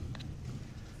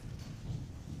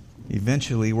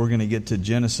Eventually, we're going to get to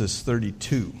Genesis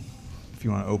 32, if you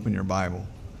want to open your Bible.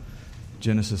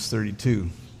 Genesis 32.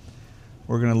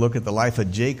 We're going to look at the life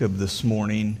of Jacob this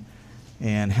morning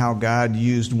and how God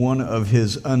used one of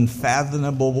his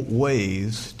unfathomable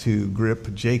ways to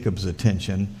grip Jacob's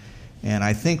attention. And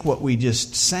I think what we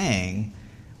just sang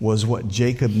was what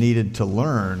Jacob needed to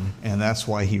learn, and that's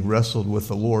why he wrestled with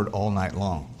the Lord all night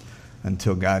long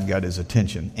until God got his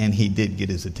attention, and he did get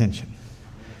his attention.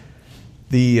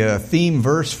 The theme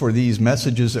verse for these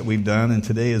messages that we've done, and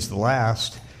today is the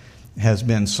last, has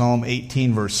been Psalm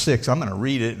 18, verse 6. I'm going to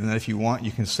read it, and if you want,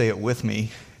 you can say it with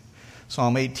me.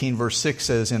 Psalm 18, verse 6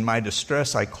 says, "In my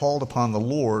distress I called upon the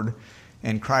Lord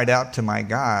and cried out to my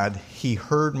God. He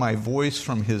heard my voice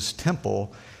from his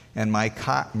temple, and my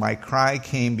cry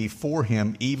came before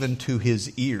him, even to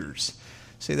his ears."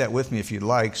 Say that with me if you'd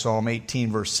like. Psalm 18,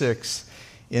 verse 6.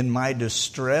 "In my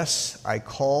distress I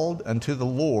called unto the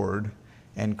Lord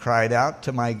and cried out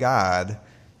to my God.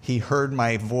 He heard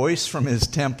my voice from his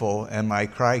temple, and my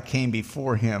cry came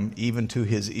before him, even to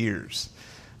his ears."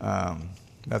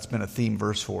 That's been a theme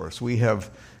verse for us. We have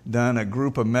done a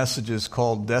group of messages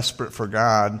called Desperate for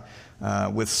God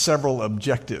with several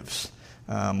objectives.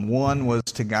 One was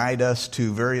to guide us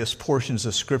to various portions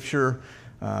of Scripture,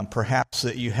 perhaps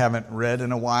that you haven't read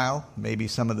in a while, maybe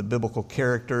some of the biblical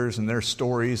characters and their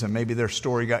stories, and maybe their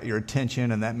story got your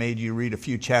attention and that made you read a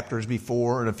few chapters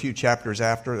before and a few chapters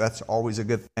after. That's always a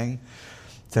good thing.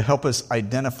 To help us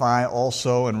identify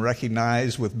also and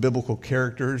recognize with biblical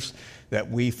characters that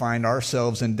we find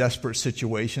ourselves in desperate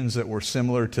situations that were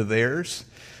similar to theirs.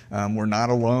 We're not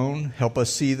alone. Help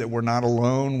us see that we're not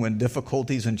alone when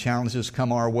difficulties and challenges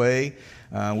come our way.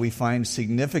 We find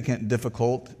significant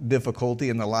difficulty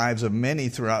in the lives of many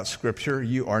throughout Scripture.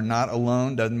 You are not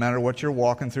alone. Doesn't matter what you're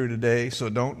walking through today, so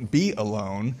don't be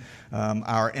alone.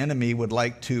 Our enemy would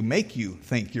like to make you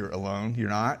think you're alone. You're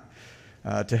not.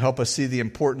 To help us see the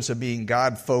importance of being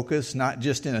God-focused, not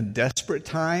just in a desperate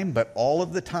time, but all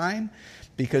of the time.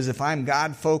 Because if I'm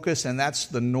God-focused and that's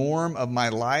the norm of my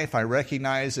life, I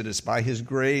recognize that it's by His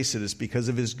grace, it is because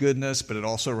of His goodness, but it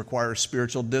also requires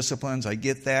spiritual disciplines. I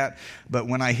get that. But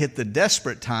when I hit the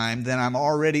desperate time, then I'm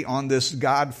already on this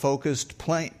God-focused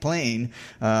plane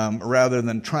rather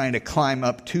than trying to climb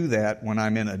up to that when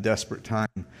I'm in a desperate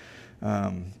time.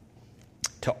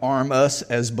 To arm us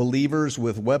as believers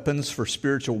with weapons for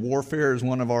spiritual warfare is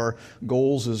one of our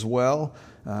goals as well.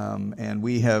 And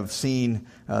we have seen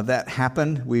that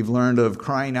happen. We've learned of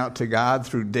crying out to God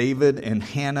through David and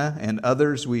Hannah and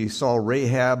others. We saw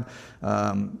Rahab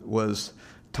was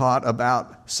taught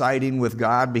about siding with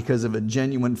God because of a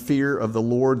genuine fear of the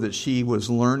Lord that she was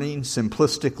learning.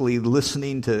 Simplistically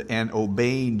listening to and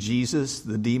obeying Jesus,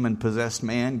 the demon-possessed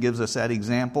man, gives us that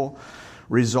example.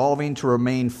 Resolving to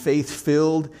remain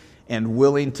faith-filled and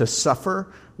willing to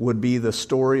suffer would be the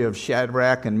story of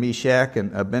Shadrach and Meshach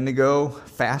and Abednego.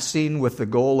 Fasting with the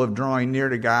goal of drawing near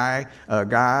to God.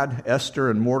 Esther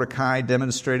and Mordecai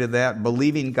demonstrated that.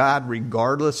 Believing God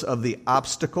regardless of the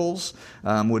obstacles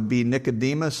would be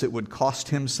Nicodemus. It would cost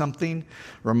him something.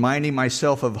 Reminding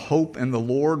myself of hope in the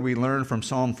Lord, we learn from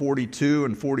Psalm 42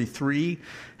 and 43.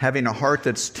 Having a heart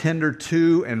that's tender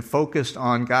to and focused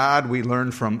on God, we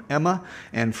learn from Emma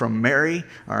and from Mary,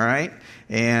 all right?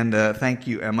 And thank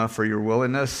you, Emma, for your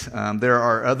willingness. There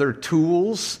are other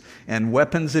tools and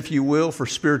weapons, if you will, for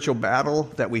spiritual battle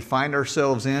that we find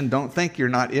ourselves in. Don't think you're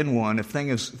not in one. If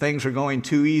things are going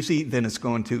too easy, then it's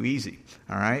going too easy,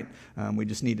 all right? We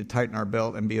just need to tighten our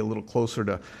belt and be a little closer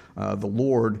to the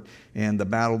Lord and the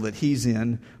battle that He's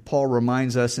in. Paul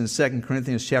reminds us in 2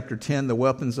 Corinthians chapter 10, the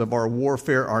weapons of our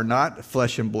warfare are not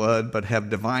flesh and blood, but have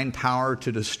divine power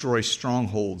to destroy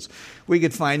strongholds. We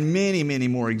could find many, many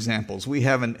more examples. We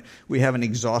haven't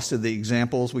exhausted the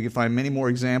examples. We could find many more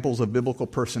examples of biblical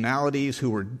personalities who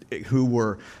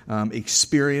were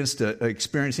experiencing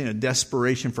a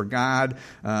desperation for God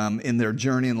in their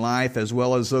journey in life, as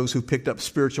well as those who picked up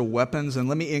spiritual weapons. And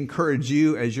let me encourage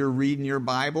you, as you're reading your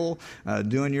Bible,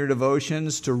 doing your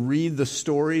devotions, to read the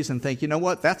stories and think, you know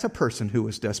what, that's a person who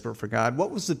was desperate for God.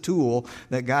 What was the tool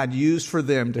that God used for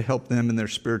them to help them in their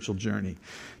spiritual journey?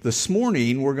 This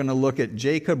morning, we're going to look at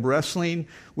Jacob wrestling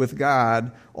with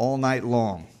God all night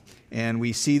long. And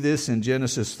we see this in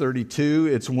Genesis 32.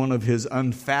 It's one of his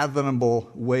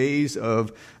unfathomable ways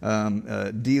of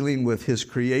dealing with his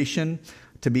creation.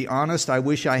 To be honest, I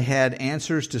wish I had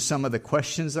answers to some of the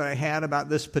questions that I had about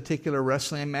this particular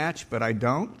wrestling match, but I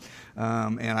don't.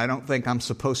 And I don't think I'm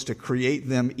supposed to create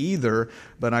them either.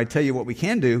 But I tell you what we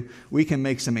can do. We can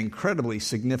make some incredibly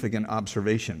significant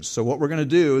observations. So what we're going to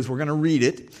do is we're going to read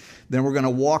it. Then we're going to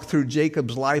walk through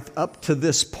Jacob's life up to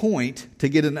this point to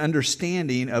get an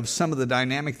understanding of some of the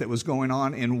dynamic that was going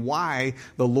on and why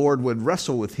the Lord would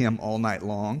wrestle with him all night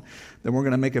long. Then we're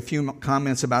going to make a few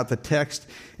comments about the text.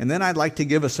 And then I'd like to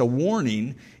give us a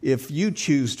warning if you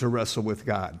choose to wrestle with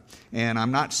God. And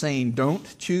I'm not saying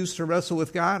don't choose to wrestle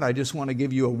with God. I just want to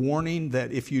give you a warning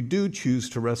that if you do choose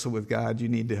to wrestle with God, you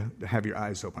need to have your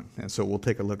eyes open. And so we'll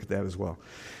take a look at that as well.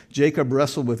 Jacob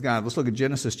wrestled with God. Let's look at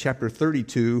Genesis chapter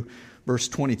 32, verse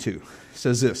 22. It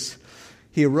says this: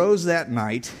 He arose that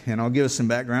night, and I'll give us some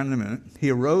background in a minute.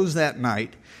 He arose that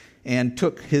night and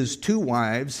took his 2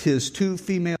 wives, his 2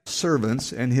 female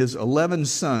servants, and his 11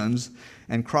 sons,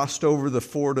 and crossed over the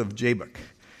ford of Jabbok.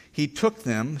 He took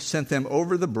them, sent them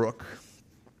over the brook,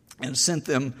 and sent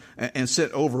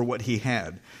over what he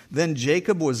had. Then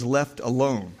Jacob was left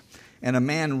alone, and a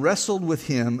man wrestled with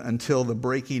him until the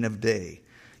breaking of day.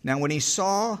 Now when he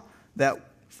saw that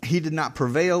he did not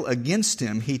prevail against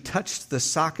him, he touched the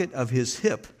socket of his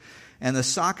hip. And the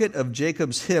socket of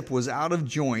Jacob's hip was out of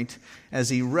joint as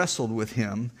he wrestled with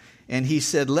him. And he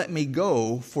said, "Let me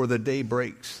go, for the day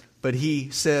breaks." But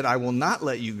he said, "I will not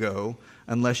let you go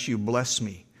unless you bless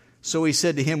me." So he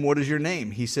said to him, "What is your name?"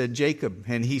 He said, "Jacob."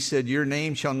 And he said, "Your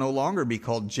name shall no longer be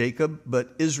called Jacob,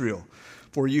 but Israel.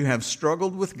 For you have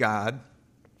struggled with God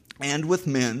and with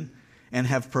men and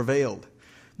have prevailed."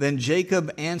 Then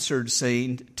Jacob answered,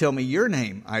 saying, "Tell me your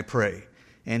name, I pray."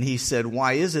 And he said,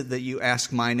 "Why is it that you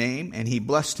ask my name?" And he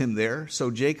blessed him there. So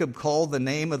Jacob called the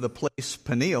name of the place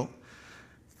Peniel,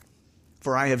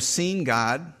 for I have seen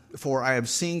God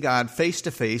face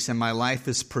to face, and my life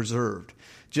is preserved.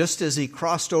 Just as he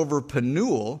crossed over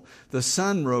Penuel, the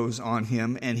sun rose on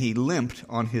him, and he limped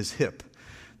on his hip.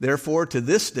 Therefore, to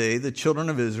this day, the children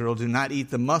of Israel do not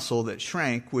eat the muscle that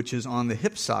shrank, which is on the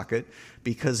hip socket,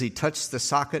 because he touched the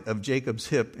socket of Jacob's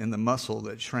hip in the muscle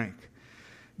that shrank.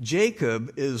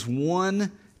 Jacob is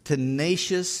one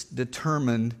tenacious,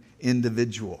 determined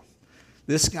individual.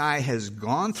 This guy has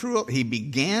gone through, he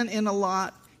began in a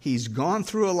lot, he's gone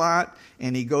through a lot,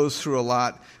 and he goes through a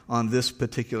lot on this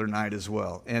particular night as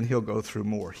well. And he'll go through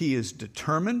more. He is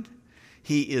determined.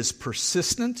 He is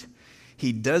persistent.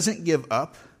 He doesn't give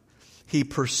up. He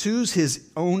pursues his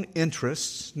own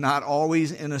interests, not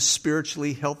always in a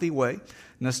spiritually healthy way.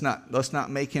 And let's not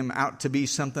make him out to be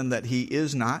something that he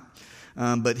is not.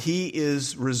 But he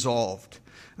is resolved.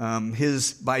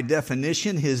 By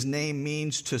definition, his name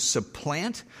means to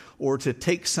supplant or to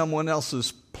take someone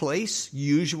else's place,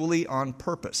 usually on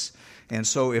purpose. And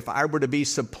so if I were to be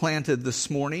supplanted this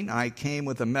morning, I came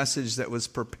with a message that was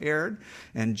prepared,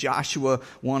 and Joshua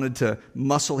wanted to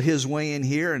muscle his way in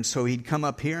here, and so he'd come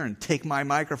up here and take my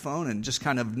microphone and just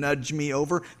kind of nudge me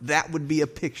over. That would be a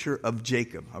picture of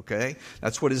Jacob, okay?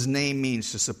 That's what his name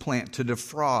means, to supplant, to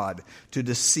defraud, to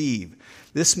deceive.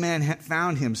 This man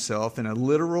found himself in a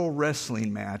literal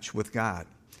wrestling match with God.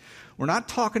 We're not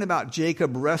talking about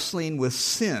Jacob wrestling with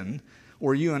sin,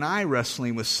 or you and I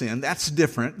wrestling with sin. That's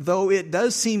different, though it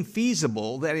does seem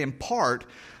feasible that in part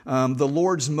the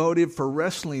Lord's motive for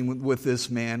wrestling with this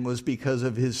man was because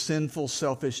of his sinful,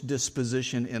 selfish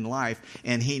disposition in life,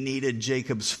 and he needed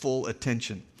Jacob's full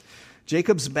attention.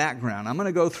 Jacob's background. I'm going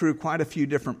to go through quite a few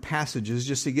different passages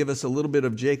just to give us a little bit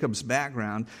of Jacob's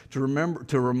background to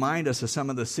remind us of some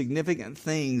of the significant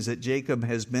things that Jacob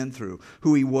has been through,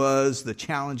 who he was, the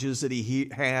challenges that he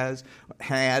has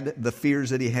had, the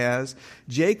fears that he has.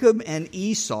 Jacob and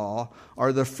Esau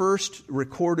are the first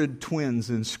recorded twins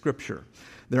in Scripture.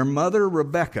 Their mother,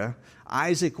 Rebekah,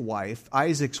 Isaac's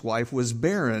wife, was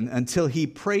barren until he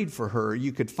prayed for her.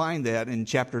 You could find that in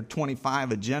chapter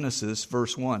 25 of Genesis,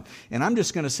 verse 1. And I'm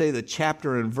just going to say the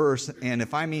chapter and verse, and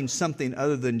if I mean something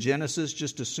other than Genesis,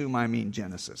 just assume I mean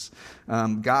Genesis.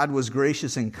 God was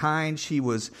gracious and kind. She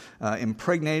was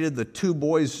impregnated. The 2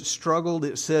 boys struggled,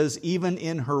 it says, even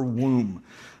in her womb.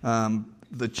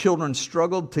 The children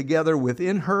struggled together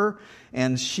within her,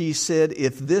 and she said,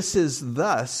 "If this is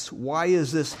thus, why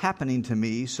is this happening to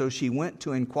me?" So she went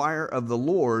to inquire of the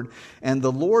Lord, and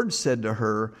the Lord said to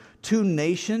her, 2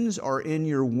 nations are in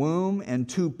your womb, and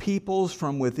 2 peoples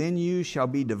from within you shall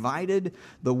be divided.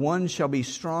 The one shall be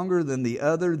stronger than the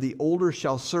other. The older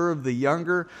shall serve the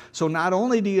younger. So not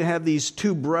only do you have these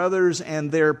 2 brothers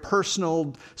and their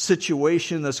personal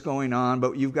situation that's going on,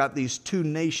 but you've got these 2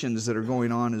 nations that are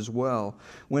going on as well.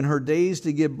 When her days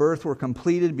to give birth were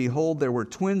completed, behold, there were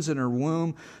twins in her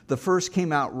womb. The first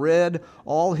came out red,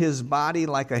 all his body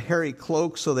like a hairy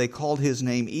cloak, so they called his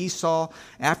name Esau.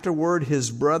 Afterward,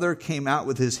 his brother came out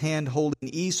with his hand holding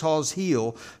Esau's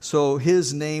heel, so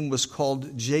his name was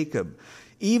called Jacob.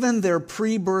 Even their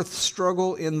pre-birth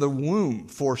struggle in the womb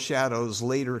foreshadows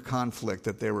later conflict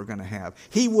that they were going to have.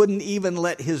 He wouldn't even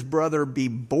let his brother be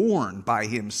born by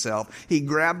himself. He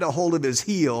grabbed a hold of his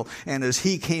heel, and as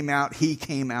he came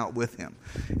out with him.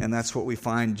 And that's what we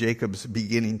find Jacob's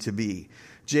beginning to be.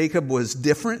 Jacob was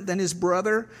different than his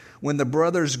brother. When the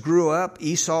brothers grew up,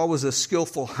 Esau was a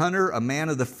skillful hunter, a man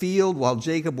of the field, while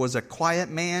Jacob was a quiet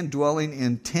man dwelling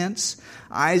in tents.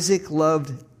 Isaac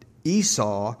loved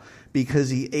Esau because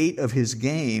he ate of his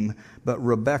game, but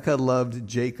Rebekah loved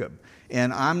Jacob.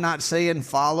 And I'm not saying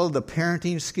follow the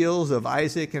parenting skills of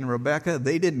Isaac and Rebekah.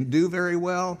 They didn't do very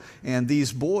well, and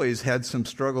these boys had some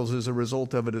struggles as a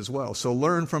result of it as well. So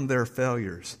learn from their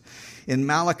failures. In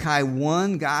Malachi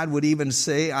 1, God would even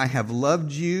say, I have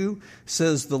loved you,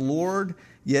 says the Lord.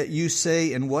 Yet you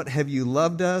say, in what have you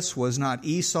loved us? Was not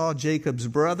Esau Jacob's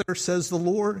brother, says the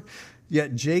Lord?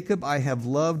 Yet Jacob I have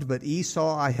loved, but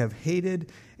Esau I have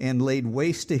hated, and laid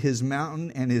waste to his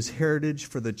mountain and his heritage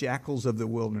for the jackals of the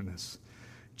wilderness.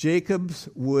 Jacob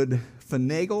would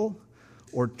finagle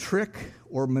or trick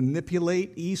or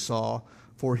manipulate Esau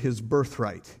for his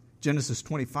birthright. Genesis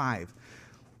 25.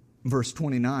 Verse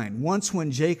 29, once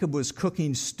when Jacob was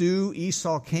cooking stew,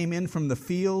 Esau came in from the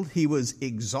field. He was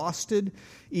exhausted.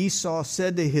 Esau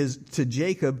said to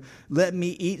Jacob, let me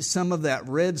eat some of that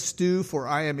red stew, for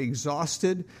I am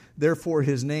exhausted. Therefore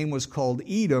his name was called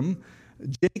Edom.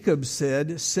 Jacob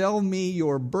said, sell me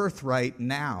your birthright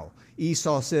now.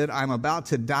 Esau said, I'm about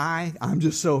to die. I'm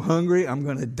just so hungry. I'm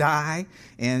going to die.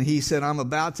 And he said, I'm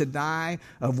about to die.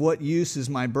 Of what use is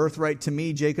my birthright to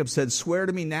me? Jacob said, swear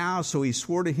to me now. So he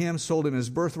swore to him, sold him his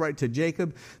birthright to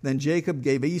Jacob. Then Jacob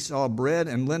gave Esau bread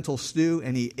and lentil stew,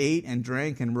 and he ate and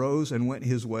drank and rose and went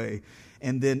his way.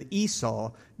 And then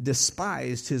Esau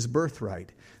despised his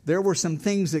birthright. There were some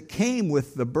things that came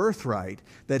with the birthright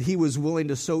that he was willing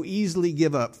to so easily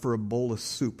give up for a bowl of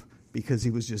soup because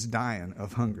he was just dying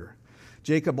of hunger.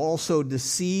 Jacob also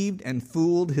deceived and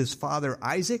fooled his father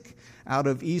Isaac out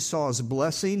of Esau's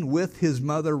blessing with his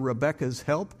mother Rebekah's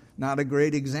help. Not a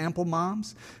great example,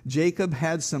 moms. Jacob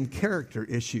had some character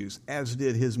issues, as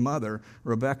did his mother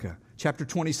Rebekah. Chapter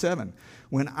 27.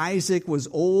 When Isaac was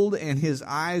old and his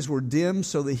eyes were dim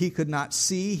so that he could not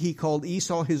see, he called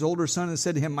Esau his older son and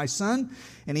said to him, my son.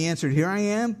 And he answered, here I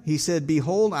am. He said,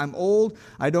 behold, I'm old.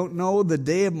 I don't know the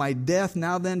day of my death.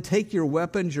 Now then, take your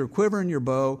weapons, your quiver and your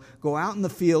bow. Go out in the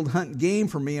field, hunt game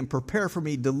for me, and prepare for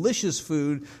me delicious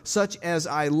food, such as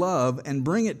I love, and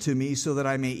bring it to me so that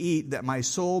I may eat, that my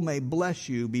soul may bless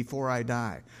you before I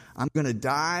die. I'm going to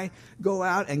die. Go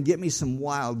out and get me some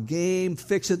wild game.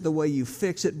 Fix it the way you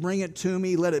fix it. Bring it to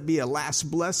me. Let it be a last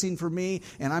blessing for me,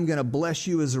 and I'm going to bless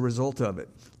you as a result of it.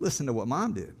 Listen to what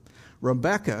mom did.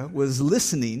 Rebekah was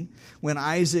listening when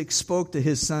Isaac spoke to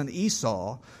his son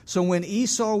Esau. So when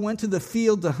Esau went to the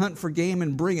field to hunt for game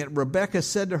and bring it, Rebekah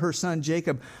said to her son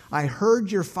Jacob, I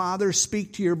heard your father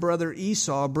speak to your brother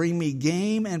Esau, bring me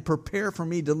game and prepare for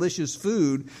me delicious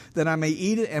food, that I may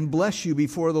eat it and bless you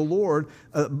before the Lord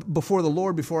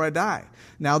before I die.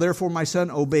 Now therefore, my son,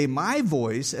 obey my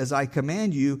voice as I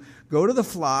command you. Go to the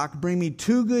flock, bring me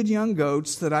 2 good young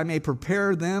goats, that I may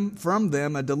prepare from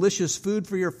them a delicious food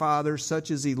for your father,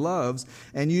 such as he loves,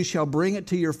 and you shall bring it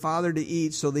to your father to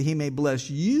eat, so that he may bless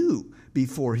you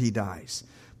before he dies.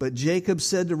 But Jacob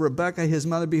said to Rebekah his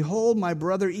mother, behold, my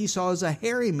brother Esau is a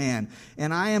hairy man,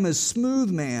 and I am a smooth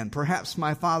man. Perhaps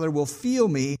my father will feel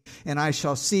me, and I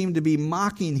shall seem to be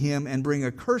mocking him and bring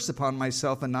a curse upon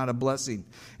myself and not a blessing.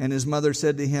 And his mother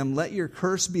said to him, let your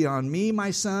curse be on me, my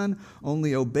son.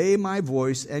 Only obey my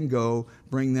voice and go,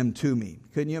 bring them to me.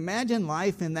 Can you imagine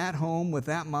life in that home with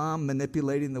that mom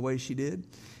manipulating the way she did?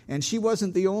 And she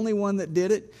wasn't the only one that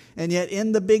did it. And yet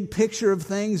in the big picture of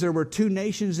things, there were 2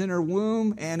 nations in her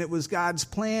womb, and it was God's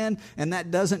plan. And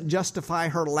that doesn't justify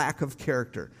her lack of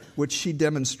character, which she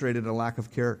demonstrated a lack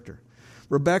of character.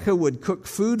 Rebekah would cook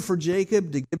food for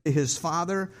Jacob to give to his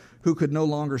father, who could no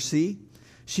longer see.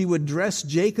 She would dress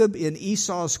Jacob in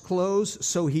Esau's clothes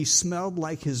so he smelled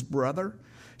like his brother.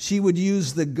 She would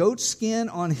use the goat skin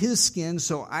on his skin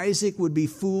so Isaac would be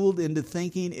fooled into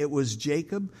thinking it was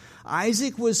Jacob.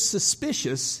 Isaac was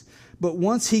suspicious, but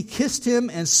once he kissed him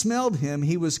and smelled him,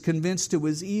 he was convinced it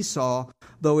was Esau,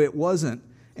 though it wasn't,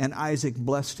 and Isaac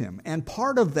blessed him. And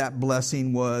part of that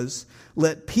blessing was,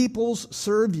 let peoples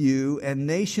serve you and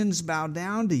nations bow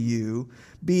down to you.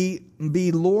 Be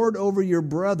Lord over your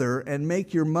brother, and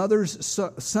make your mother's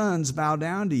sons bow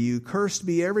down to you. Cursed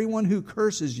be everyone who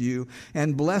curses you,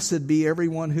 and blessed be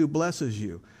everyone who blesses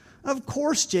you. Of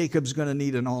course Jacob's going to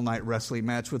need an all-night wrestling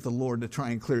match with the Lord to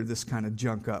try and clear this kind of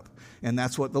junk up. And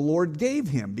that's what the Lord gave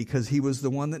him, because he was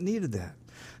the one that needed that.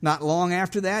 Not long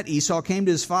after that, Esau came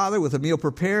to his father with a meal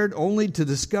prepared, only to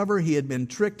discover he had been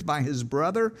tricked by his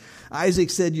brother. Isaac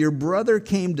said, "Your brother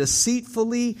came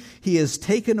deceitfully. He has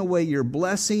taken away your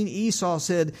blessing." Esau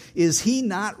said, "Is he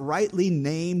not rightly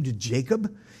named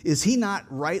Jacob? Is he not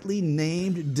rightly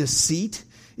named deceit?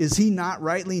 Is he not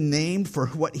rightly named for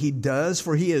what he does?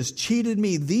 For he has cheated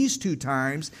me these 2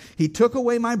 times. He took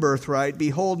away my birthright.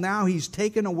 Behold, now he's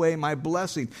taken away my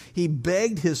blessing." He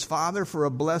begged his father for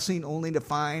a blessing only to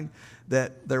find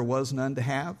that there was none to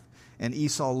have. And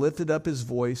Esau lifted up his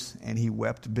voice and he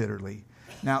wept bitterly.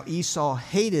 Now Esau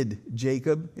hated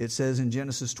Jacob, it says in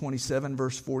Genesis 27,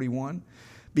 verse 41.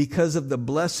 Because of the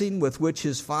blessing with which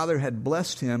his father had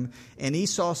blessed him. And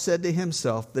Esau said to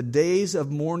himself, "The days of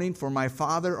mourning for my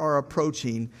father are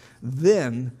approaching.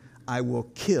 Then I will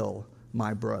kill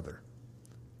my brother."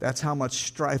 That's how much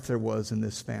strife there was in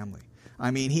this family.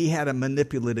 I mean, he had a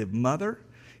manipulative mother.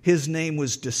 His name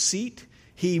was Deceit.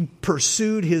 He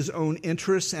pursued his own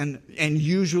interests and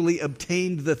usually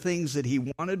obtained the things that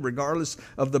he wanted, regardless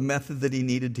of the method that he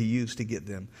needed to use to get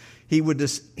them. He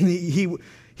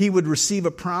would receive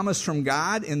a promise from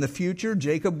God in the future.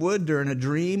 Jacob would, during a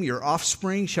dream, "Your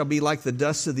offspring shall be like the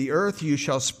dust of the earth. You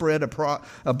shall spread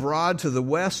abroad to the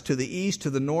west, to the east, to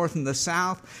the north, and the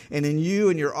south. And in you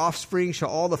and your offspring shall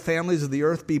all the families of the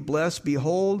earth be blessed.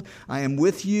 Behold, I am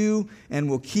with you and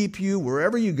will keep you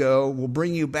wherever you go, will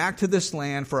bring you back to this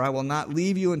land, for I will not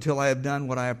leave you until I have done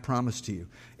what I have promised to you."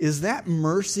 Is that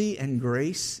mercy and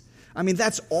grace? I mean,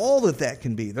 that's all that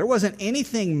can be. There wasn't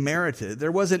anything merited. There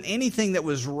wasn't anything that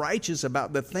was righteous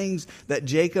about the things that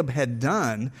Jacob had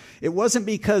done. It wasn't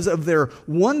because of their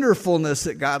wonderfulness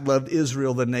that God loved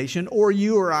Israel, the nation, or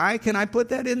you or I. Can I put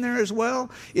that in there as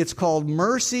well? It's called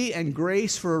mercy and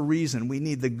grace for a reason. We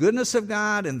need the goodness of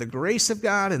God and the grace of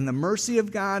God and the mercy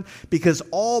of God, because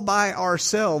all by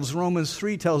ourselves, Romans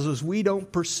 3 tells us, we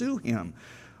don't pursue Him.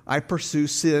 I pursue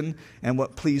sin and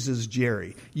what pleases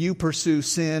Jerry. You pursue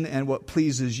sin and what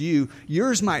pleases you.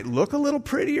 Yours might look a little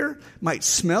prettier, might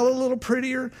smell a little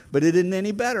prettier, but it isn't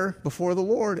any better before the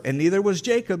Lord. And neither was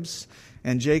Jacob's.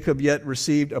 And Jacob yet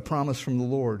received a promise from the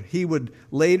Lord. He would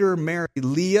later marry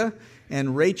Leah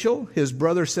and Rachel. His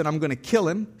brother said, "I'm going to kill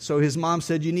him." So his mom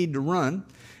said, "You need to run."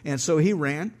 And so he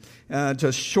ran.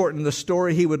 To shorten the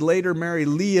story, he would later marry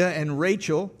Leah and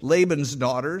Rachel, Laban's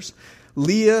daughters.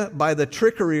 Leah by the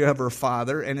trickery of her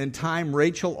father, and in time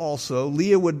Rachel also.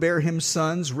 Leah would bear him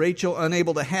sons, Rachel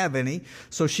unable to have any,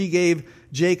 so she gave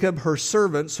Jacob her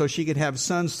servant so she could have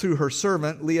sons through her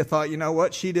servant. Leah thought, you know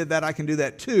what, she did that, I can do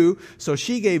that too. So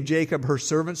she gave Jacob her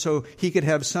servant so he could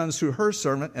have sons through her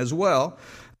servant as well.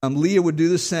 Leah would do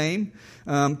the same.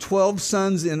 12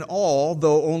 sons in all,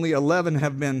 though only 11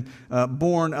 have been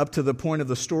born up to the point of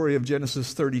the story of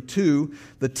Genesis 32.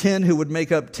 The 10 who would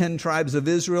make up 10 tribes of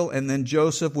Israel, and then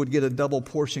Joseph would get a double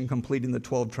portion completing the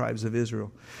 12 tribes of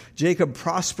Israel. Jacob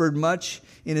prospered much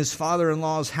in his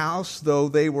father-in-law's house, though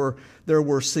there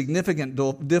were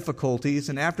significant difficulties,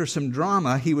 and after some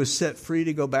drama, he was set free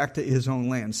to go back to his own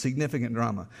land. Significant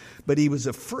drama. But he was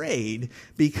afraid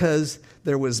because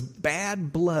there was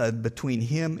bad blood between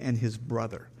him and his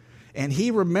brother. And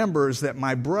he remembers that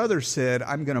my brother said,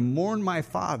 "I'm going to mourn my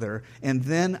father, and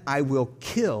then I will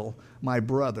kill my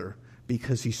brother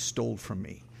because he stole from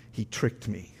me. He tricked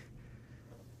me."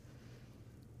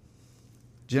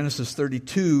 Genesis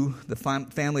 32, the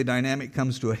family dynamic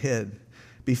comes to a head.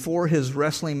 Before his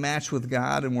wrestling match with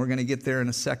God, and we're going to get there in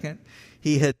a second,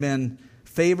 he had been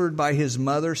favored by his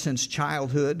mother since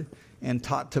childhood and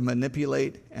taught to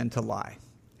manipulate and to lie.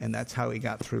 And that's how he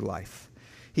got through life.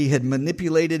 He had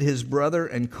manipulated his brother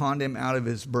and conned him out of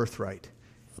his birthright.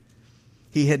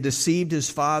 He had deceived his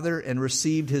father and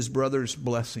received his brother's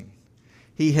blessing.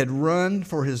 He had run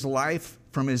for his life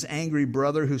from his angry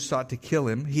brother who sought to kill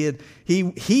him.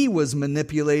 He was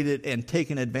manipulated and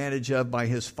taken advantage of by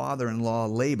his father-in-law,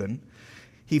 Laban.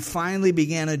 He finally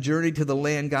began a journey to the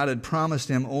land God had promised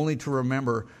him, only to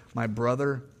remember, my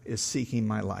brother is seeking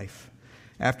my life.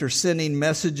 After sending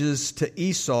messengers to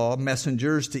Esau,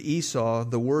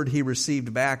 the word he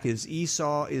received back is,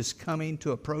 Esau is coming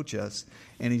to approach us,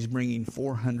 and he's bringing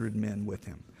 400 men with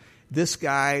him. This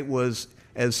guy was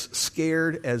as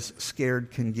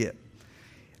scared can get.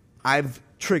 I've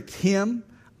tricked him.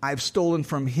 I've stolen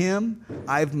from him.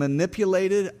 I've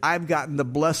manipulated. I've gotten the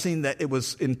blessing that it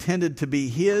was intended to be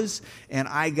his, and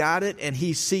I got it, and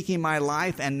he's seeking my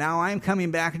life, and now I'm coming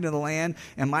back into the land,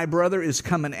 and my brother is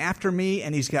coming after me,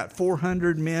 and he's got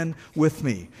 400 men with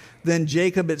me. Then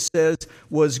Jacob, it says,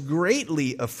 was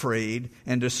greatly afraid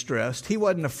and distressed. He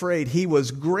wasn't afraid. He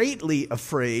was greatly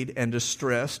afraid and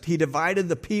distressed. He divided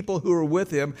the people who were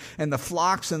with him and the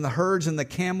flocks and the herds and the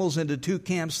camels into two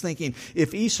camps, thinking,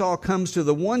 if Esau comes to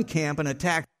the one camp and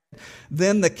attacks,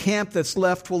 then the camp that's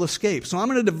left will escape. So I'm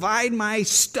going to divide my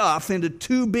stuff into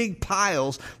two big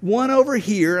piles, one over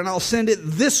here, and I'll send it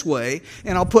this way,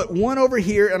 and I'll put one over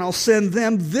here, and I'll send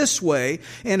them this way.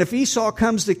 And if Esau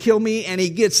comes to kill me and he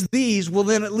gets these, well,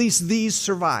 then at least these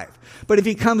survive. But if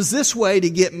he comes this way to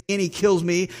get me and he kills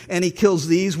me and he kills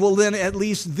these, well, then at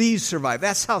least these survive.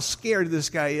 That's how scared this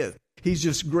guy is. He's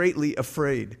just greatly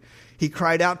afraid. He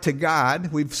cried out to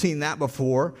God. We've seen that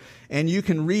before. And you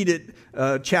can read it,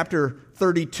 chapter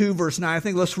 32, verse 9. I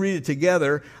think let's read it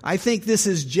together. I think this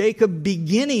is Jacob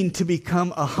beginning to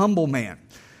become a humble man.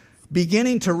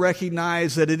 Beginning to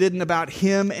recognize that it isn't about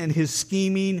him and his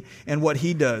scheming and what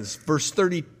he does.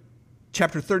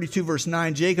 Chapter 32, verse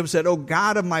 9, Jacob said, O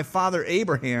God of my father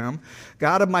Abraham,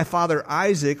 God of my father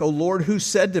Isaac, O Lord, who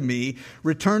said to me,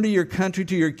 return to your country,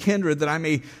 to your kindred, that I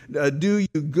may do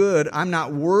you good. I'm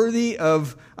not worthy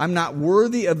of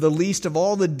the least of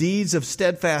all the deeds of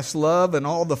steadfast love and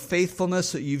all the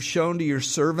faithfulness that you've shown to your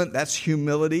servant. That's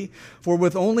humility. For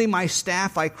with only my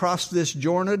staff I crossed this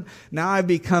Jordan. Now I've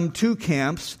become two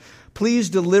camps. Please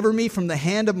deliver me from the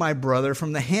hand of my brother,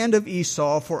 from the hand of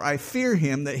Esau, for I fear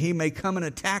him that he may come and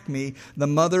attack me, the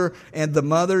mother and the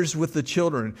mothers with the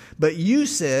children. But you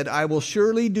said, I will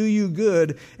surely do you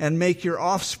good and make your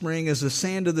offspring as the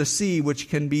sand of the sea, which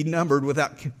cannot be numbered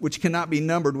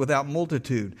without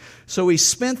multitude. So he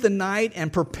spent the night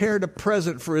and prepared a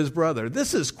present for his brother.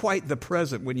 This is quite the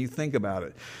present when you think about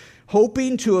it.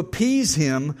 Hoping to appease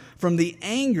him from the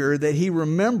anger that he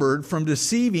remembered from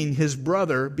deceiving his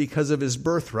brother because of his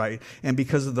birthright and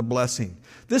because of the blessing.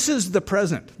 This is the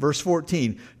present, verse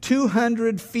 14.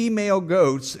 200 female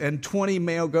goats and 20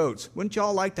 male goats. Wouldn't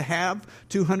y'all like to have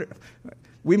 200?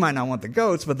 We might not want the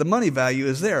goats, but the money value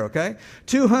is there, okay?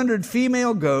 200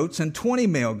 female goats and 20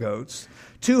 male goats.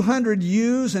 200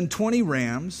 ewes and 20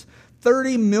 rams.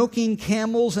 30 milking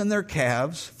camels and their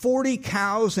calves, 40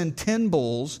 cows and 10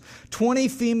 bulls, 20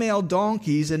 female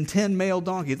donkeys and 10 male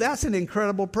donkeys. That's an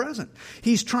incredible present.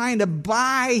 He's trying to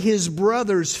buy his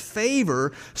brother's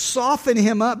favor, soften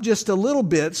him up just a little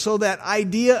bit so that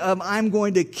idea of I'm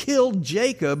going to kill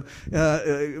Jacob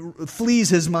flees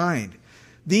his mind.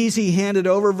 These he handed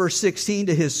over, verse 16,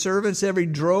 to his servants, every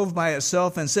drove by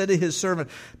itself, and said to his servant,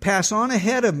 pass on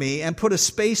ahead of me and put a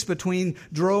space between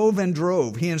drove and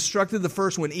drove. He instructed the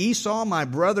first, when Esau, my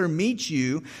brother, meets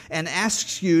you and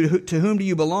asks you, to whom do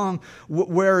you belong?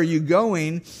 Where are you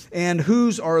going? And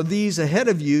whose are these ahead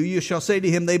of you? You shall say to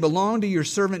him, they belong to your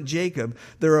servant Jacob.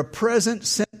 They're a present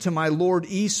sent to my lord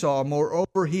Esau.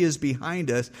 Moreover, he is behind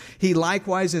us. He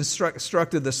likewise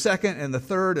instructed the second and the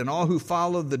third and all who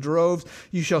followed the droves.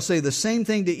 You shall say the same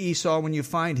thing to Esau when you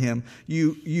find him.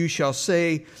 You shall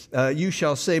say,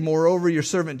 moreover, your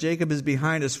servant Jacob is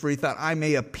behind us, for he thought, I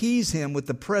may appease him with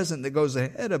the present that goes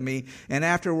ahead of me, and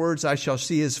afterwards I shall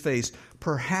see his face.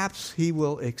 Perhaps he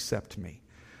will accept me.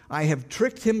 I have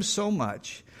tricked him so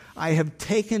much. I have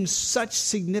taken such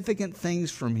significant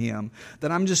things from him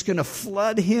that I'm just going to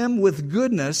flood him with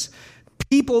goodness.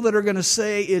 People that are going to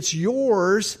say, it's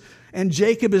yours, and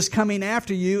Jacob is coming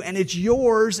after you, and it's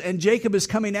yours, and Jacob is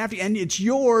coming after you, and it's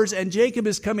yours, and Jacob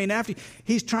is coming after you.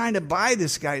 He's trying to buy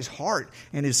this guy's heart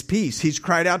and his peace. He's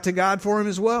cried out to God for him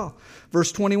as well.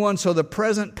 Verse 21, so the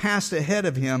present passed ahead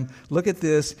of him. Look at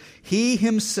this. He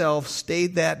himself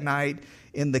stayed that night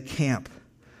in the camp.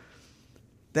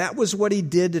 That was what he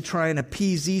did to try and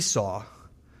appease Esau,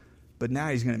 but now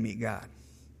he's going to meet God.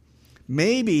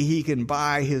 Maybe he can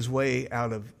buy his way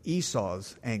out of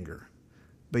Esau's anger.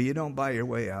 But you don't buy your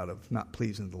way out of not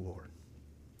pleasing the Lord.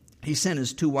 He sent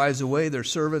his two wives away, their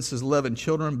servants, his 11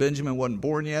 children. Benjamin wasn't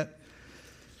born yet.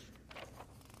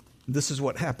 This is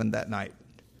what happened that night.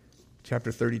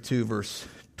 Chapter 32, verse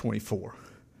 24.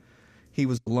 He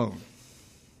was alone.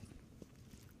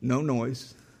 No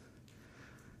noise.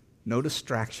 No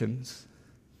distractions.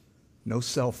 No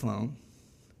cell phone.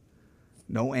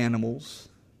 No animals.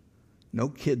 No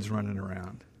kids running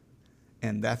around.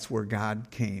 And that's where God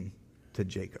came to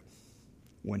Jacob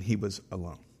when he was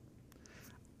alone.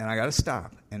 And I got to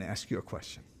stop and ask you a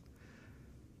question.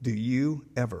 Do you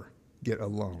ever get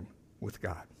alone with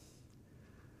God?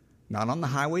 Not on the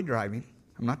highway driving.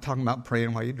 I'm not talking about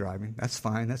praying while you're driving. That's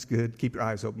fine. That's good. Keep your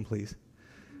eyes open, please.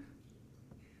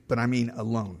 But I mean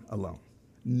alone.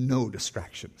 No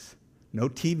distractions. No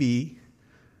TV.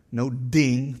 No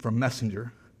ding from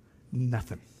Messenger.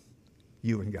 Nothing.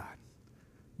 You and God.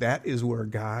 That is where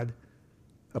God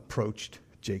approached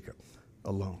Jacob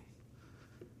alone.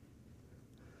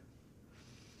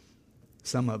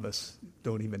 Some of us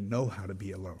don't even know how to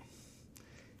be alone.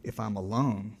 If I'm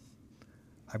alone,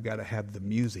 I've got to have the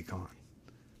music on,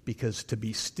 because to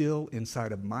be still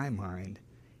inside of my mind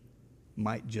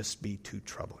might just be too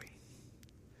troubling.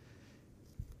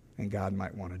 And God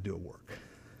might want to do a work.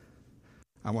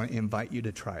 I want to invite you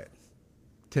to try it.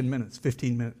 10 minutes,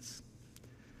 15 minutes.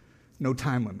 No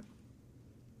time limit.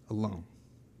 Alone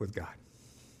with God.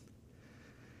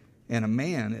 And a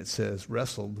man, it says,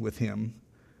 wrestled with him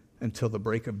until the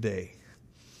break of day.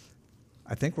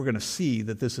 I think we're going to see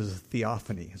that this is a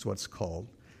theophany, is what it's called.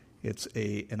 It's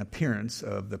an appearance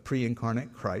of the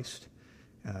pre-incarnate Christ,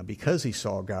 because he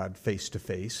saw God face to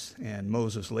face. And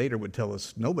Moses later would tell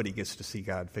us nobody gets to see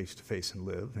God face to face and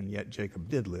live, and yet Jacob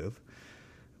did live.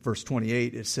 Verse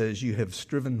 28, it says, you have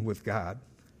striven with God.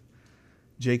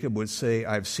 Jacob would say,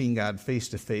 I've seen God face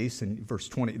to face, in verse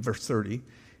 30,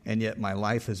 and yet my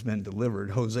life has been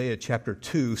delivered. Hosea chapter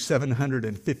 2,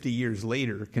 750 years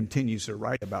later, continues to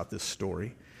write about this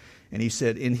story. And he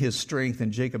said, in his strength,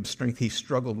 in Jacob's strength, he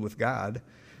struggled with God,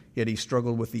 yet he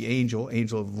struggled with the angel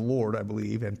of the Lord, I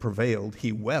believe, and prevailed.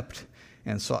 He wept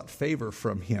and sought favor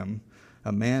from him.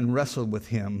 A man wrestled with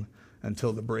him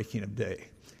until the breaking of day.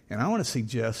 And I want to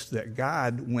suggest that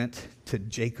God went to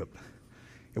Jacob.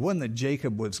 It wasn't that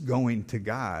Jacob was going to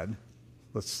God,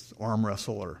 let's arm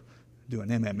wrestle or do an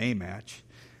MMA match.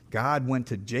 God went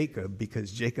to Jacob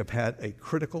because Jacob had a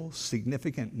critical,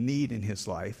 significant need in his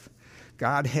life.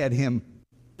 God had him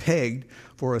pegged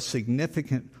for a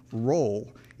significant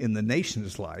role in the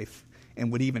nation's life,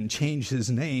 and would even change his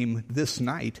name this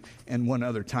night, and one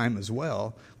other time as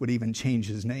well, would even change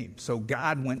his name. So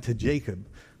God went to Jacob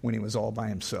when he was all by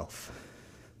himself.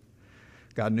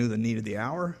 God knew the need of the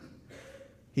hour.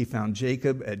 He found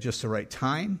Jacob at just the right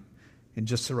time, in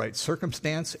just the right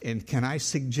circumstance. And can I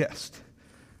suggest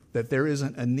that there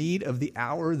isn't a need of the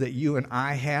hour that you and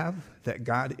I have that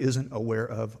God isn't aware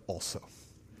of also?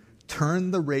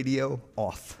 Turn the radio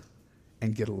off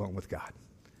and get alone with God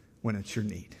when it's your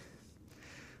need.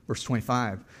 Verse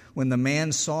 25, when the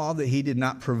man saw that he did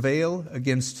not prevail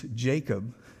against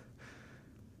Jacob,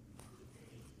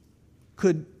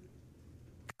 could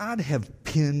God have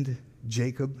pinned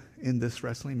Jacob in this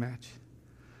wrestling match?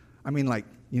 I mean,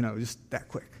 just that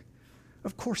quick.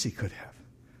 Of course he could have.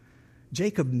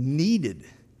 Jacob needed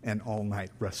an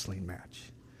all-night wrestling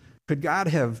match. Could God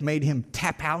have made him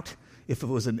tap out if it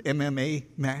was an MMA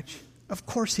match? Of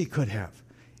course he could have.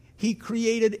 He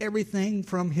created everything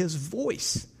from his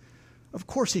voice. Of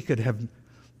course he could have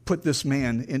put this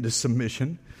man into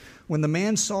submission. When the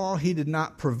man saw he did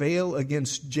not prevail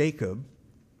against Jacob,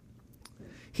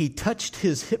 he touched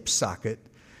his hip socket,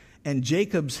 and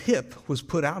Jacob's hip was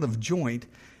put out of joint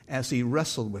as he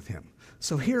wrestled with him.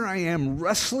 So here I am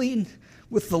wrestling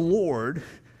with the Lord,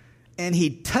 and he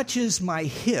touches my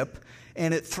hip,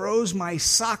 and it throws my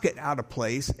socket out of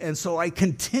place. And so I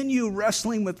continue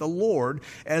wrestling with the Lord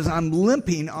as I'm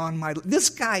limping on my... This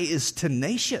guy is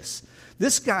tenacious.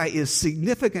 This guy is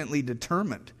significantly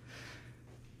determined.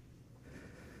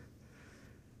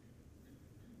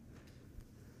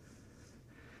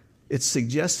 It's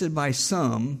suggested by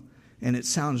some, and it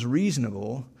sounds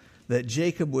reasonable, that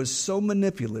Jacob was so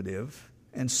manipulative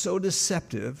and so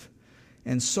deceptive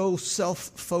and so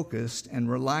self-focused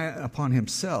and reliant upon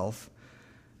himself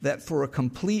that for a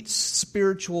complete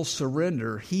spiritual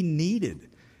surrender, he needed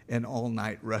an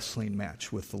all-night wrestling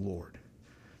match with the Lord.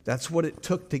 That's what it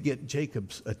took to get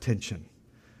Jacob's attention.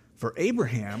 For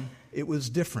Abraham, it was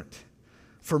different.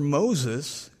 For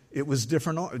Moses, it was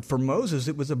different. For Moses,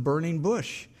 it was a burning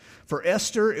bush. For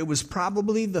Esther, it was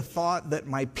probably the thought that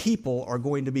my people are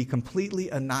going to be completely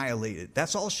annihilated.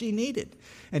 That's all she needed.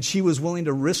 And she was willing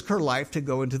to risk her life to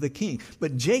go into the king.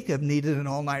 But Jacob needed an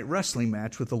all-night wrestling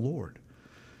match with the Lord.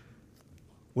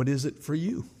 What is it for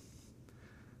you?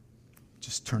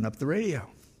 Just turn up the radio.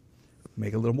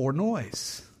 Make a little more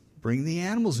noise. Bring the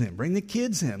animals in. Bring the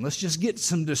kids in. Let's just get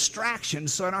some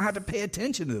distractions so I don't have to pay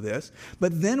attention to this.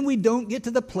 But then we don't get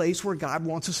to the place where God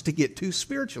wants us to get to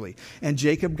spiritually. And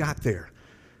Jacob got there.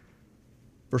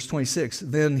 Verse 26,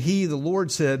 then he, the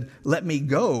Lord, said, let me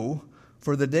go,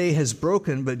 for the day has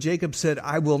broken. But Jacob said,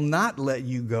 I will not let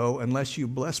you go unless you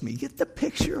bless me. Get the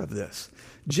picture of this.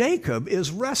 Jacob is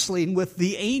wrestling with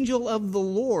the angel of the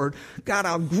Lord, got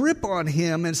a grip on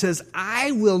him and says,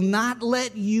 I will not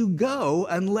let you go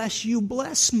unless you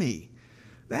bless me.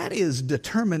 That is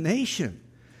determination.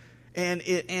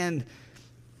 And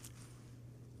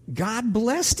God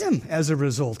blessed him as a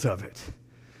result of it.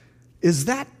 Is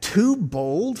that too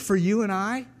bold for you and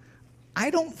I?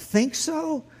 I don't think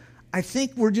so. I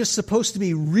think we're just supposed to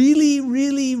be really,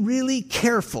 really, really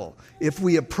careful if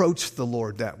we approach the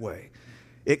Lord that way.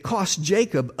 It cost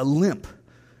Jacob a limp.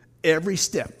 Every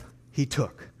step he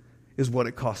took is what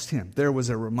it cost him. There was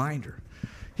a reminder.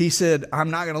 He said,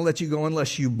 I'm not going to let you go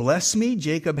unless you bless me.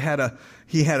 Jacob had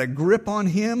a grip on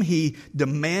him. He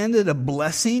demanded a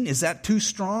blessing. Is that too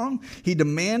strong? He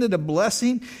demanded a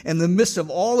blessing. In the midst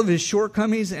of all of his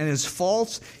shortcomings and his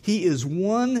faults, he is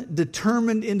one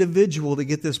determined individual to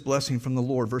get this blessing from the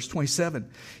Lord. Verse 27,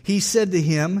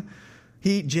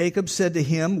 Jacob said to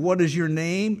him, what is your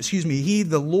name?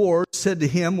 The Lord said to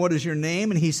him, what is your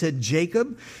name? And he said,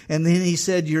 Jacob. And then he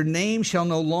said, your name shall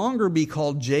no longer be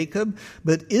called Jacob,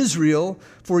 but Israel,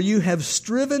 for you have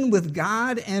striven with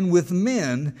God and with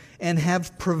men and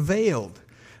have prevailed.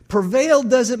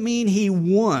 Prevailed doesn't mean he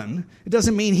won. It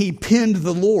doesn't mean he pinned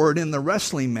the Lord in the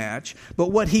wrestling match.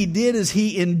 But what he did is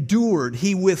he endured.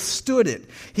 He withstood it.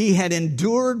 He had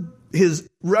endured his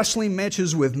wrestling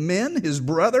matches with men, his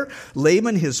brother,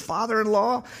 Laban, his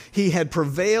father-in-law. He had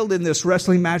prevailed in this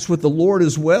wrestling match with the Lord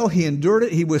as well. He endured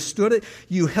it. He withstood it.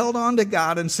 You held on to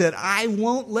God and said, I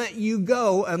won't let you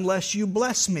go unless you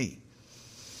bless me.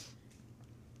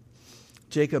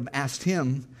 Jacob asked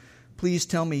him, please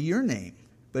tell me your name.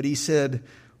 But he said,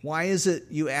 why is it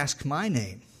you ask my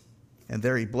name? And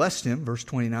there he blessed him, verse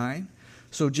 29.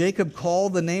 So Jacob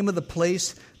called the name of the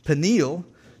place Peniel,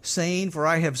 saying, for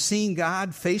I have seen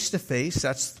God face to face.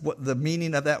 That's what the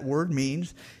meaning of that word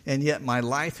means. And yet my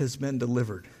life has been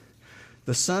delivered.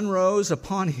 The sun rose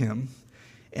upon him,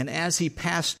 and as he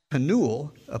passed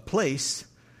Peniel, a place,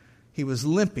 he was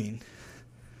limping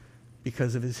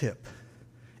because of his hip.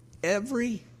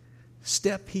 Every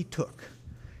step he took,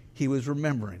 he was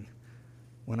remembering,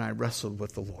 when I wrestled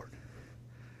with the Lord.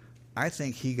 I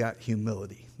think he got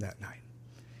humility that night.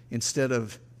 Instead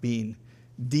of being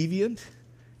deviant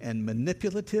and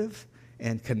manipulative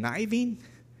and conniving,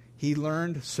 he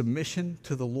learned submission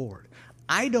to the Lord.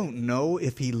 I don't know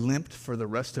if he limped for the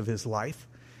rest of his life.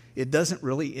 It doesn't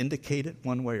really indicate it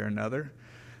one way or another.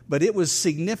 But it was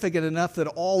significant enough that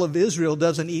all of Israel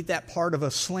doesn't eat that part of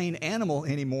a slain animal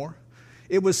anymore.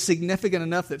 It was significant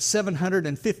enough that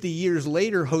 750 years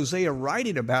later, Hosea,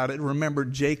 writing about it,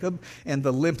 remembered Jacob and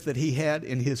the limp that he had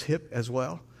in his hip as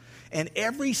well. And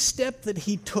every step that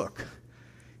he took,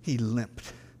 he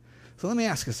limped. So let me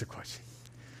ask us a question.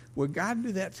 Would God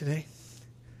do that today?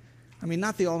 I mean,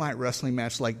 not the all-night wrestling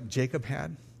match like Jacob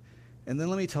had. And then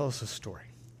let me tell us a story.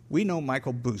 We know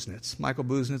Michael Busenitz. Michael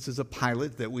Busenitz is a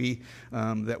pilot that we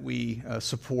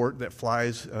support that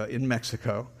flies in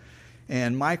Mexico.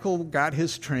 And Michael got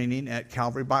his training at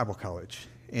Calvary Bible College.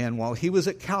 And while he was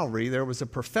at Calvary, there was a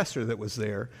professor that was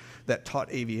there that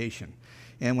taught aviation.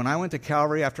 And when I went to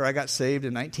Calvary after I got saved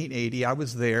in 1980, I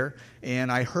was there,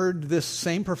 and I heard this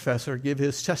same professor give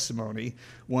his testimony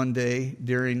one day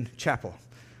during chapel.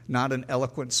 Not an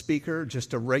eloquent speaker,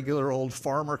 just a regular old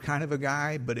farmer kind of a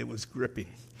guy, but it was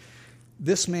gripping.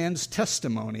 This man's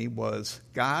testimony was,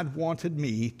 God wanted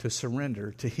me to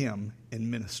surrender to him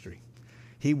in ministry.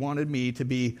 He wanted me to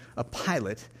be a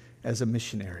pilot as a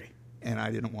missionary, and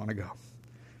I didn't want to go.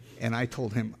 And I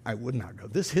told him I would not go.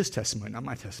 This is his testimony, not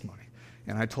my testimony.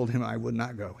 And I told him I would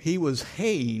not go. He was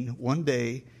haying one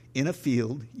day in a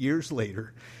field years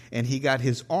later, and he got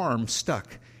his arm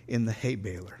stuck in the hay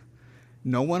baler.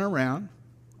 No one around.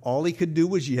 All he could do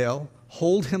was yell,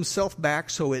 hold himself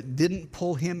back so it didn't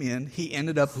pull him in. He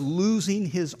ended up losing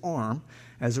his arm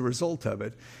as a result of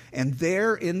it. And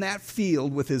there in that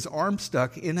field with his arm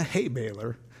stuck in a hay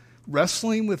baler,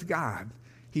 wrestling with God,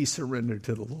 he surrendered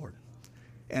to the Lord.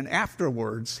 And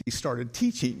afterwards, he started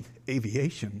teaching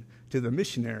aviation to the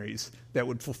missionaries that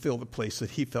would fulfill the place that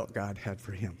he felt God had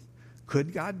for him.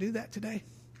 Could God do that today?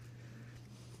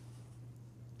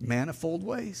 Manifold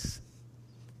ways.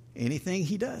 Anything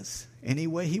he does, any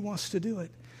way he wants to do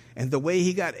it. And the way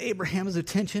he got Abraham's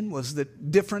attention was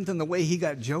different than the way he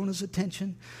got Jonah's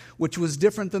attention, which was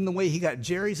different than the way he got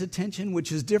Jerry's attention,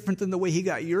 which is different than the way he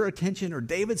got your attention or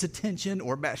David's attention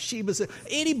or Bathsheba's,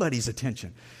 anybody's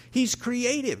attention. He's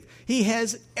creative. He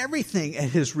has everything at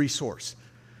his resource.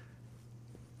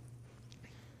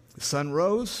 The sun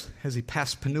rose as he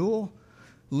passed Peniel,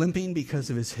 limping because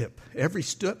of his hip. Every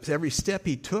step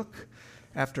he took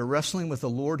after wrestling with the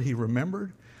Lord, he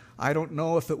remembered. I don't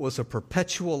know if it was a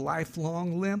perpetual,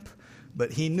 lifelong limp,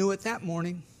 but he knew it that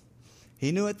morning.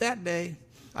 He knew it that day.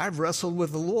 I've wrestled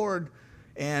with the Lord,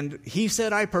 and he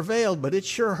said I prevailed, but it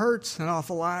sure hurts an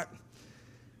awful lot.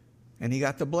 And he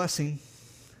got the blessing.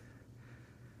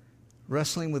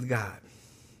 Wrestling with God.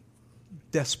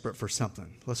 Desperate for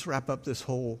something. Let's wrap up this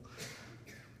whole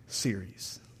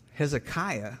series.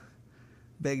 Hezekiah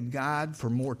begged God for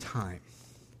more time.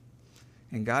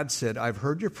 And God said, I've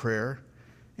heard your prayer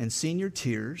and seen your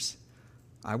tears.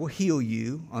 I will heal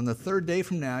you. On the third day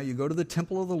from now, you go to the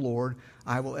temple of the Lord.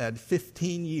 I will add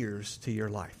 15 years to your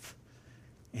life.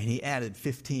 And he added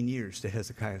 15 years to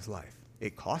Hezekiah's life.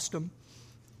 It cost him.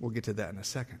 We'll get to that in a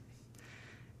second.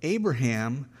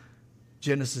 Abraham,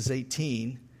 Genesis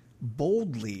 18,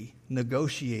 boldly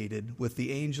negotiated with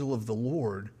the angel of the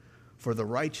Lord for the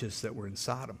righteous that were in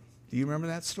Sodom. Do you remember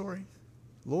that story?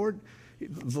 The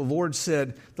Lord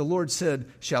said,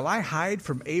 shall I hide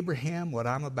from Abraham what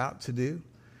I'm about to do?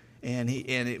 And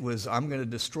it was, I'm going to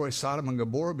destroy Sodom and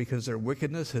Gomorrah because their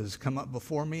wickedness has come up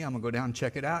before me. I'm going to go down and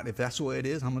check it out. If that's the way it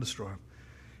is, I'm going to destroy them.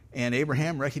 And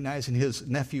Abraham, recognizing his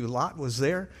nephew Lot was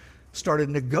there, started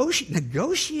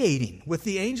negotiating with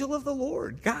the angel of the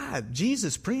Lord, God,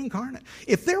 Jesus, pre-incarnate.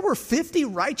 If there were 50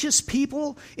 righteous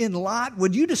people in Lot,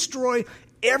 would you destroy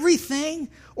everything,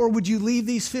 or would you leave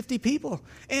these 50 people?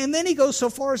 And then he goes so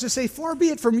far as to say, far be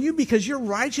it from you, because you're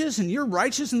righteous and you're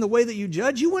righteous in the way that you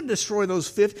judge. You wouldn't destroy those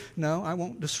 50. No, I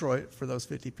won't destroy it for those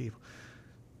 50 people.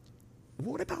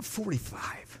 What about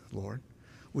 45, Lord?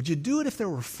 Would you do it if there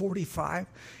were 45?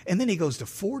 And then he goes to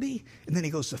 40, and then he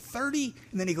goes to 30,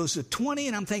 and then he goes to 20,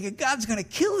 and I'm thinking, God's going to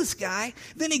kill this guy.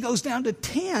 Then he goes down to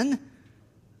 10,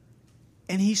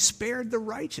 and he spared the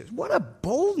righteous. What a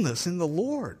boldness in the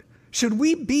Lord. Should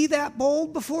we be that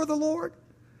bold before the Lord?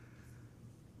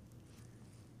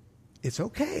 It's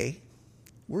okay.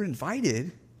 We're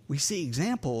invited. We see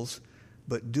examples,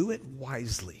 but do it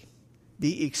wisely.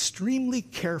 Be extremely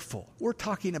careful. We're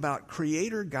talking about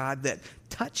Creator God that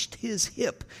touched his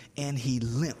hip and he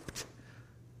limped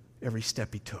every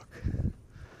step he took.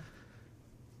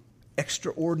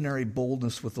 Extraordinary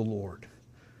boldness with the Lord.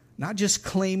 Not just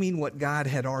claiming what God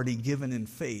had already given in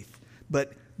faith,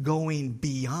 but going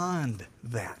beyond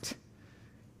that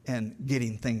and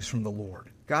getting things from the Lord.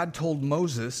 God told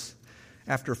Moses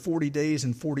after 40 days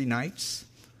and 40 nights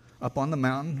up on the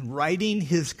mountain, writing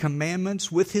his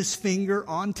commandments with his finger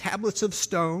on tablets of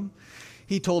stone.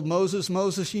 He told Moses,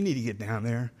 you need to get down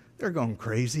there. They're going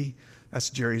crazy.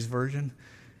 That's Jerry's version.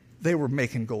 They were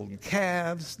making golden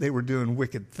calves. They were doing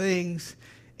wicked things.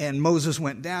 And Moses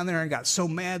went down there and got so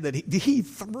mad that he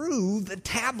threw the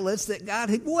tablets that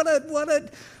God had. What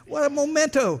a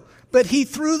memento. But he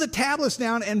threw the tablets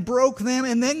down and broke them.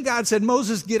 And then God said,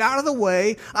 Moses, get out of the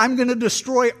way. I'm going to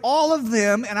destroy all of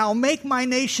them, and I'll make my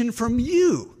nation from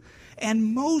you.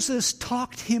 And Moses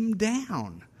talked him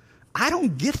down. I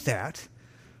don't get that,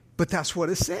 but that's what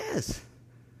it says.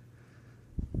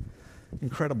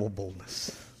 Incredible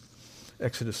boldness.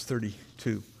 Exodus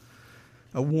 32.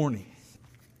 A warning.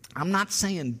 I'm not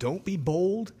saying don't be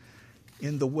bold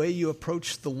in the way you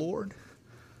approach the Lord.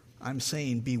 I'm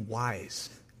saying be wise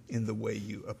in the way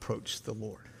you approach the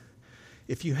Lord.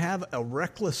 If you have a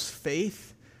reckless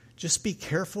faith, just be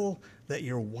careful that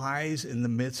you're wise in the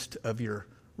midst of your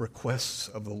requests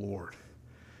of the Lord.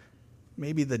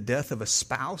 Maybe the death of a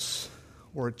spouse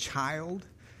or a child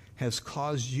has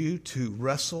caused you to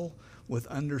wrestle with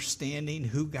understanding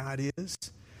who God is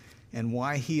and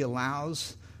why he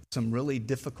allows some really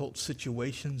difficult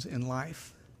situations in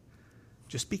life.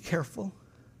 Just be careful.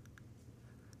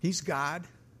 He's God.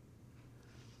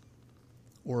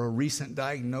 Or a recent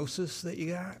diagnosis that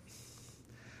you got.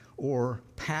 Or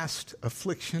past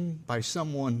affliction by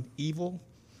someone evil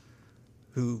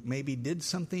who maybe did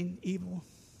something evil.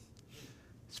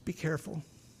 Just be careful.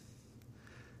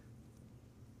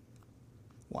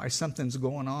 Why something's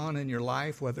going on in your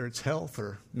life, whether it's health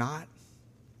or not.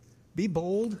 Be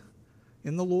bold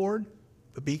in the Lord,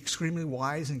 but be extremely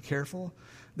wise and careful.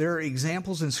 There are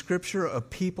examples in Scripture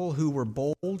of people who were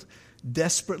bold,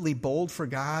 desperately bold for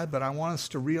God, but I want us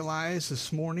to realize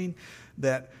this morning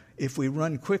that if we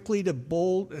run quickly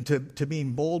to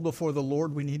being bold before the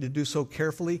Lord, we need to do so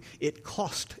carefully. It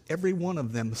cost every one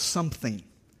of them something.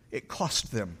 It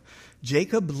cost them.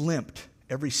 Jacob limped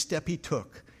every step he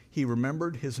took. He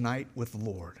remembered his night with the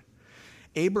Lord.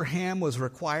 Abraham was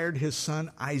required his son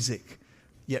Isaac,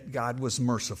 yet God was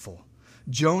merciful.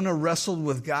 Jonah wrestled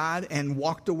with God and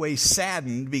walked away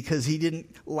saddened because he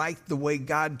didn't like the way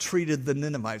God treated the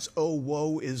Ninevites. Oh,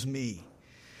 woe is me.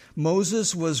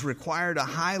 Moses was required a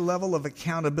high level of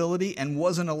accountability and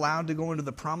wasn't allowed to go into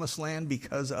the promised land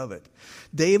because of it.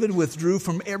 David withdrew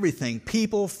from everything,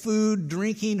 people, food,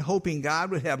 drinking, hoping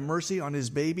God would have mercy on his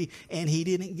baby, and he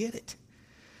didn't get it.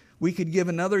 We could give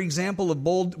other examples of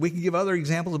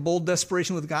bold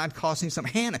desperation with God costing some.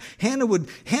 Hannah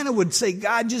would say,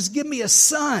 God, just give me a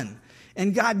son.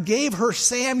 And God gave her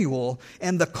Samuel,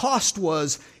 and the cost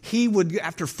was he would,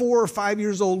 after 4 or 5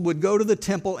 years old, would go to the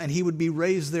temple and he would be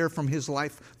raised there from his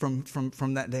life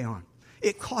from that day on.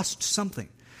 It cost something.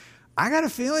 I got a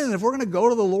feeling that if we're going to go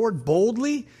to the Lord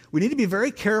boldly, we need to be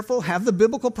very careful, have the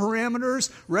biblical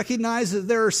parameters, recognize that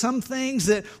there are some things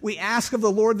that we ask of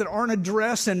the Lord that aren't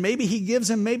addressed, and maybe he gives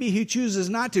them, maybe he chooses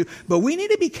not to. But we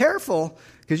need to be careful,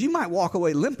 because you might walk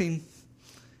away limping.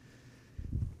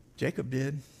 Jacob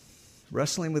did.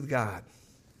 Wrestling with God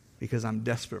because I'm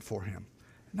desperate for him.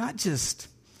 Not just,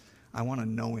 I want to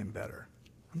know him better.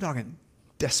 I'm talking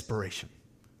desperation.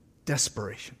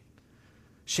 Desperation.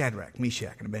 Shadrach,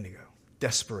 Meshach, and Abednego.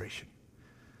 Desperation.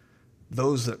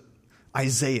 Those that,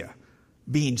 Isaiah,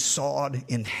 being sawed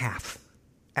in half.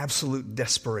 Absolute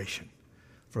desperation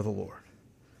for the Lord.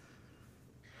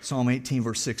 Psalm 18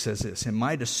 verse 6 says this, in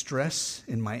my distress,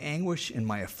 in my anguish, in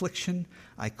my affliction,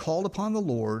 I called upon the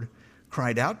Lord,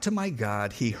 cried out to my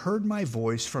God. He heard my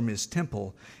voice from his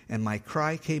temple, and my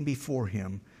cry came before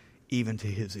him, even to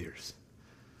his ears.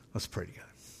 Let's pray together.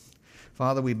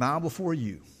 Father, we bow before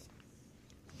you.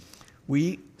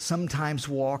 We sometimes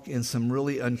walk in some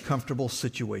really uncomfortable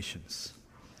situations.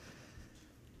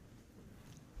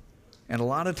 And a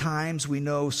lot of times we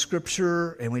know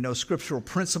Scripture and we know scriptural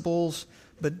principles,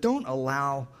 but don't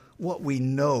allow what we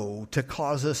know to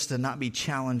cause us to not be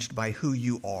challenged by who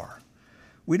you are.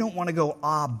 We don't want to go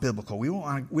biblical. We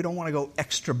don't want to go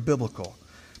extra biblical.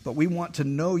 But we want to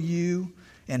know you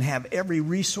and have every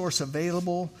resource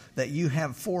available that you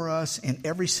have for us in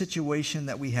every situation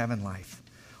that we have in life.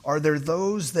 Are there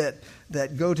those that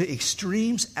go to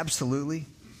extremes? Absolutely.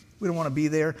 We don't want to be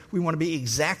there. We want to be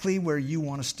exactly where you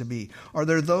want us to be. Are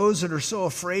there those that are so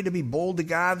afraid to be bold to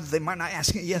God that they might not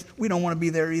ask it? Yes, we don't want to be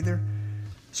there either.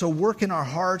 So work in our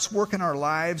hearts, work in our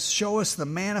lives. Show us the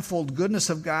manifold goodness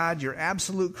of God, your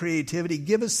absolute creativity.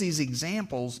 Give us these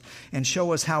examples and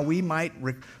show us how we might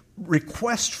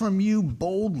request from you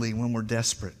boldly when we're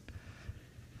desperate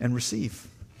and receive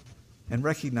and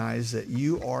recognize that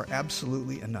you are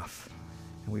absolutely enough.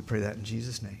 And we pray that in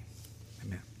Jesus' name.